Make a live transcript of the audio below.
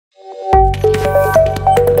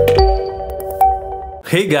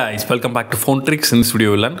Hey guys, welcome back to Phone Tricks. In this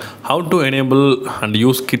video, we'll learn how to enable and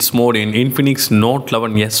use Kids mode in Infinix Note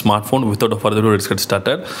 11s smartphone. Without further ado, let's get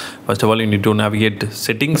started. First of all, you need to navigate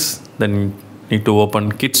settings, then you need to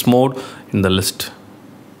open Kids mode in the list.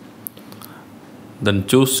 Then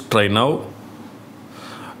choose try now.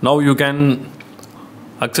 Now you can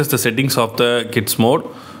access the settings of the Kids mode.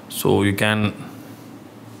 So you can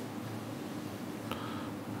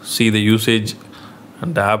see the usage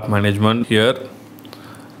and the app management here.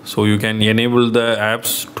 So you can enable the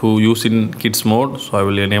apps to use in Kids mode. So I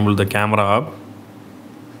will enable the camera app.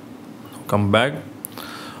 Come back.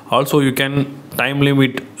 Also you can time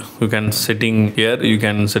limit, you can setting here, you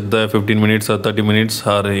can set the 15 minutes or 30 minutes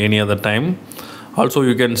or any other time. Also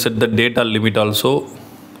you can set the data limit also.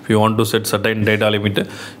 If you want to set certain data limit,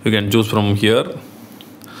 you can choose from here.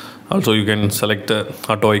 Also you can select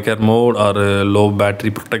auto eye care mode or low battery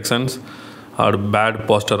protections or bad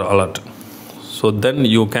posture alert. So then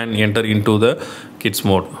you can enter into the Kids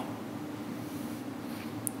mode.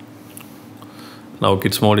 Now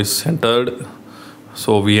Kids mode is entered.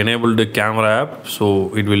 So we enabled the camera app,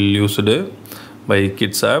 so it will use it by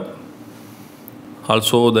Kids app.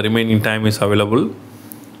 Also the remaining time is available.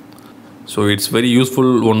 So it's very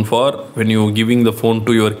useful one for when you giving the phone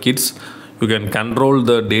to your kids. You can control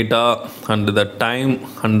the data and the time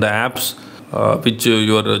and the apps which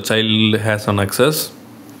your child has on access.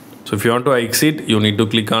 So if you want to exit, you need to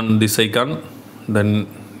click on this icon, then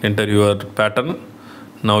enter your pattern.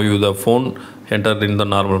 Now the phone entered in the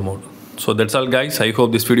normal mode. So that's all guys. I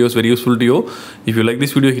hope this video is very useful to you. If you like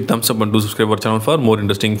this video, hit thumbs up and do subscribe our channel for more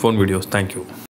interesting phone videos. Thank you.